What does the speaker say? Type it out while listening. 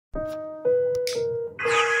I've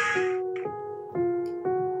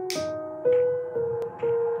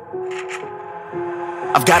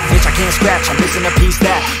got an itch I can't scratch, I'm missing a piece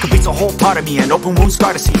that completes a whole part of me, an open wound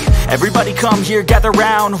scar to see. Everybody come here, gather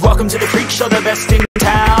round, welcome to the freak show, the best in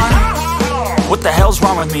town. What the hell's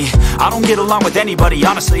wrong with me? I don't get along with anybody,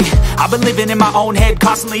 honestly. I've been living in my own head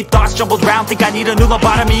constantly, thoughts jumbled round, think I need a new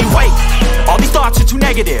lobotomy. Wait, all these thoughts are too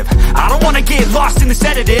negative, I don't wanna get lost in the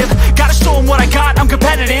sedative. Gotta show them what I got, I'm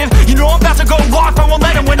competitive. You know I'm about to go off, I won't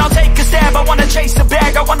let them win, I'll take a stab. I wanna chase a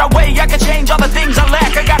bag, I wanna weigh, I can change all the things I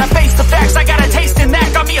lack. I gotta face the facts, I got a taste in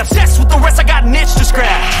that. Got me obsessed with the rest, I got an itch to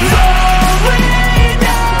scratch. Slowly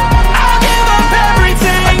now, I'll give up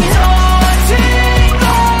everything.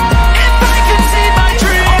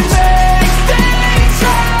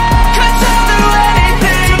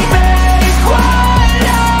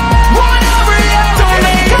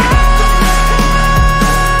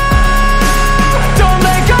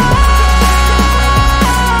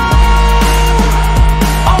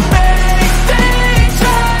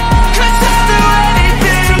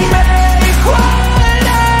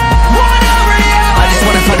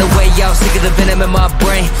 Sick of the venom in my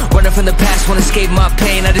brain, running from the past, wanna escape my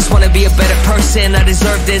pain. I just wanna be a better person, I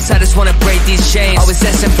deserve this, I just wanna break these chains. Always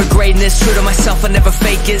destined for greatness, true to myself, I never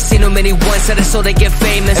fake it. Seen too many once that I so they get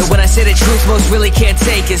famous. And when I say the truth, most really can't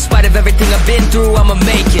take it. In spite of everything I've been through, I'ma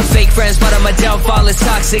make it. Fake friends, but on my downfall is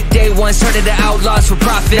toxic. Day one, started to outlaws for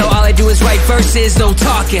profit. Now all I do is write verses, no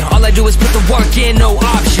talking. All I do is put the work in, no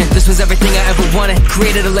option. This was everything I ever wanted,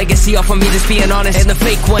 created a legacy off of me, just being honest. And the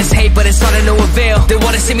fake ones hate, but it's all to no avail. They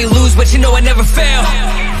wanna see me lose, but you know I never fail.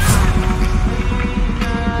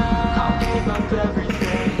 I'll give up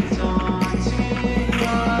everything, don't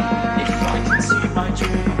if I can see my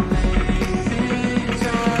dream.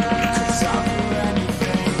 Cause I'll do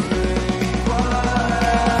anything.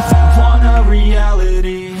 Want a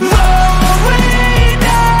reality.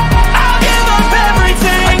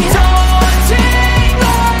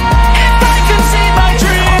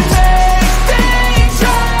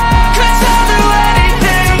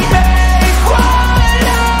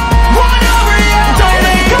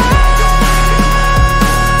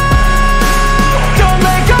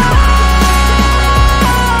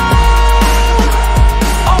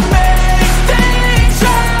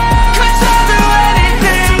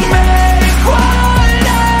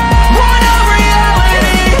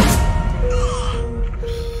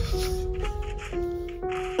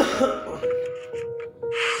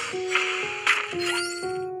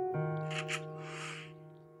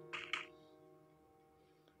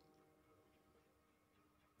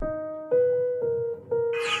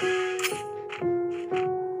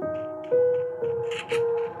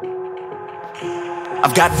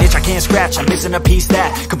 I've got an itch I can't scratch, I'm missing a piece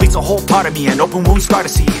that completes a whole part of me, an open wound scar to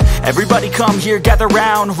see. Everybody come here, gather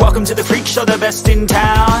round, welcome to the freak show, the best in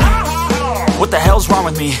town. What the hell's wrong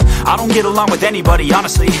with me? I don't get along with anybody,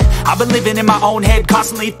 honestly. I've been living in my own head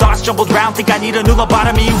constantly, thoughts jumbled round, think I need a new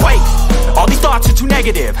lobotomy. Wait, all these thoughts are too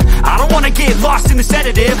negative, I don't wanna get lost in the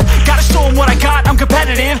sedative. Gotta show them what I got, I'm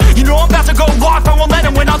competitive. You know I'm about to go off, I won't let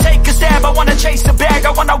them win, I'll take a stab. I wanna chase a bag,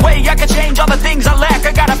 I wanna weigh, I can change all the things I lack.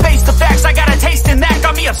 I gotta face the facts, I got a taste in that.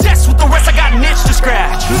 Got me obsessed with the rest, I got an itch to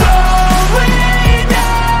scratch. Slowly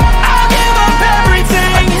now, I'll give up everything.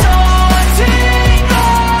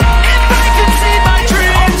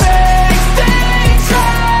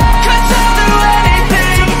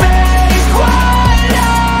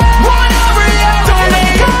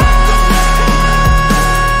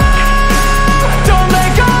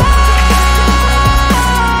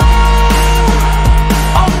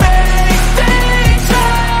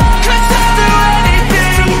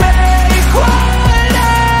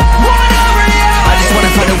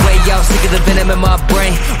 The venom in my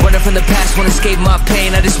brain, running from the past, wanna escape my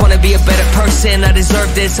pain. I just wanna be a better person, I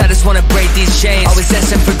deserve this, I just wanna break these chains. Always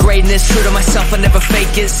destined for greatness, true to myself, I never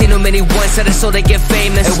fake it. Seen too many once that I so they get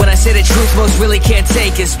famous. And when I say the truth, most really can't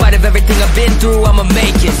take it. In spite of everything I've been through, I'ma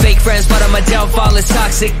make it. Fake friends, but on my downfall is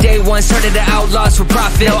toxic. Day one, started to outlaws for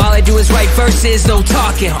profit. Now all I do is write verses, no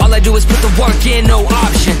talking. All I do is put the work in, no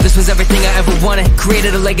option. This was everything I ever wanted,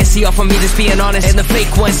 created a legacy off of me, just being honest. And the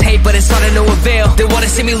fake ones hate, but it's all to no avail. They wanna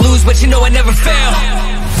see me lose, but you know I never fail.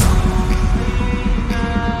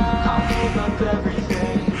 I'll give up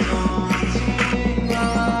everything,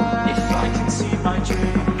 if I can see my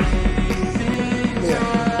dream.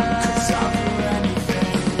 Cause I'll do anything.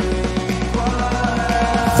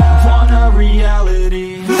 Want a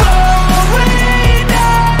reality.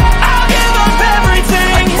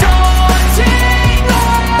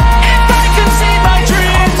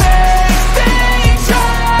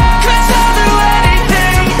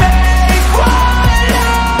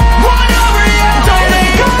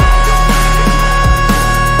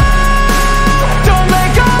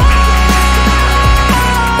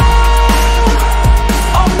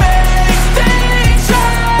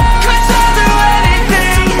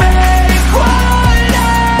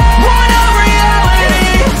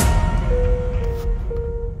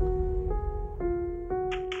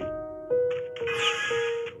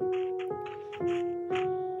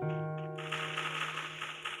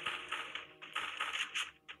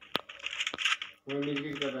 I've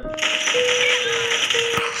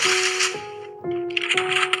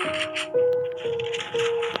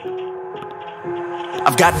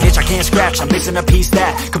got an itch I can't scratch, I'm missing a piece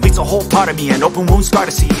that completes a whole part of me, an open wound scar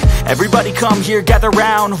to see. Everybody come here, gather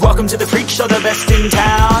round, welcome to the freak show, the best in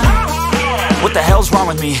town. What the hell's wrong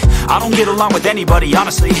with me? I don't get along with anybody,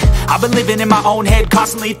 honestly. I've been living in my own head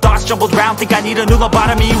constantly, thoughts jumbled round, think I need a new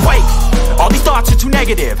lobotomy. Wait, all these thoughts are too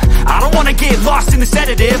negative, I don't wanna get lost in the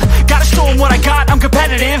sedative. Gotta show them what I got, I'm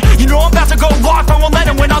competitive. You know I'm about to go off, I won't let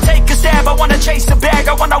them win, I'll take a stab. I wanna chase a bag,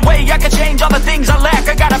 I wanna weigh, I can change all the things I lack.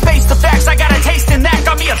 I gotta face the facts, I got a taste in that.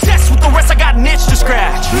 Got me obsessed with the rest, I got an itch to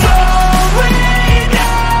scratch. Going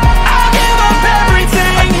down, I'll give up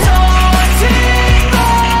everything. A daunting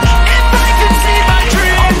goal, if I could see my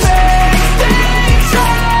dreams, I'll make things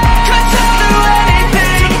right. 'Cause I'll do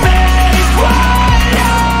anything to make what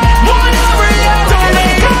I wanna reality. Don't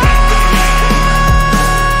let go,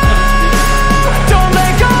 don't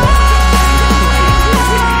let go.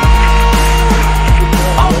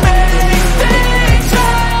 I'll make things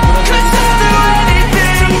right. 'Cause I'll do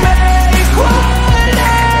anything to make what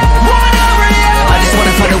I wanna reality. I just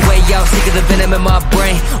wanna find a way out, sick of the venom in my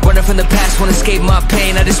brain. Running from the past, wanna escape my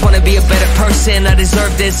pain. I just wanna be a better person, I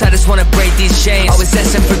deserve this, I just wanna break these chains. Always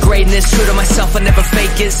asking for greatness, true to myself, I never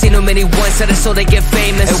fake it. Seen too many ones that I so they get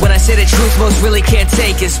famous. And when I say the truth, most really can't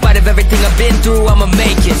take it. In spite of everything I've been through, I'ma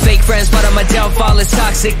make it. Fake friends, but on my downfall is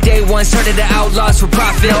toxic. Day ones turned into outlaws for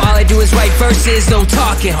profit. Now all I do is write verses, no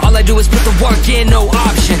talking. All I do is put the work in, no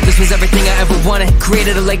option. This was everything I ever wanted,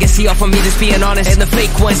 created a legacy off of me, just being honest. And the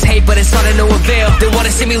fake ones hate, but it's not of no avail. They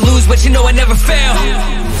wanna see me lose, but you know I never fail.